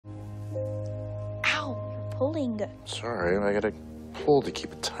pulling. Sorry, I gotta pull to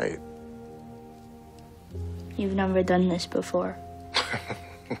keep it tight. You've never done this before.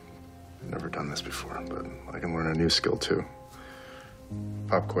 I've never done this before, but I can learn a new skill too.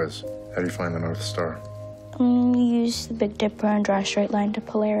 Pop quiz. How do you find the North Star? Use the Big Dipper and draw a straight line to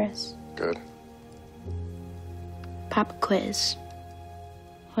Polaris. Good. Pop quiz.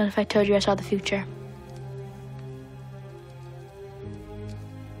 What if I told you I saw the future?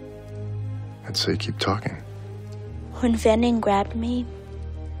 I'd say keep talking. When Fanning grabbed me,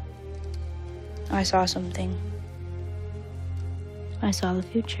 I saw something. I saw the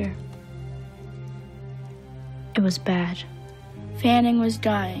future. It was bad. Fanning was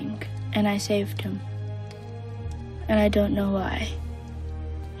dying, and I saved him. And I don't know why.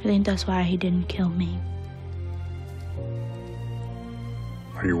 I think that's why he didn't kill me.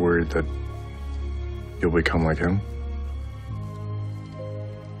 Are you worried that you'll become like him?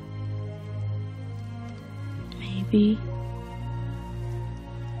 Maybe.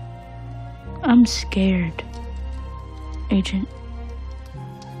 I'm scared, Agent.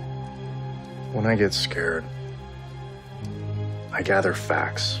 When I get scared, I gather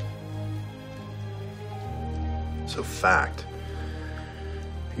facts. So fact,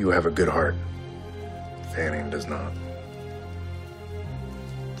 you have a good heart. Fanning does not.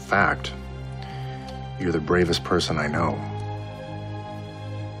 Fact, you're the bravest person I know.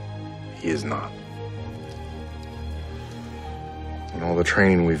 He is not. And all the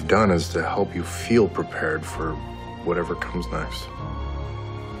training we've done is to help you feel prepared for whatever comes next.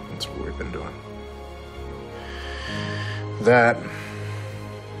 That's what we've been doing. That,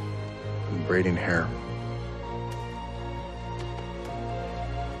 and braiding hair.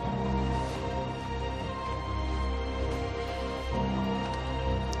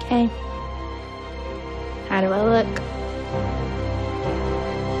 Okay. How do I look?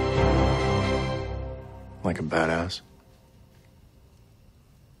 Like a badass.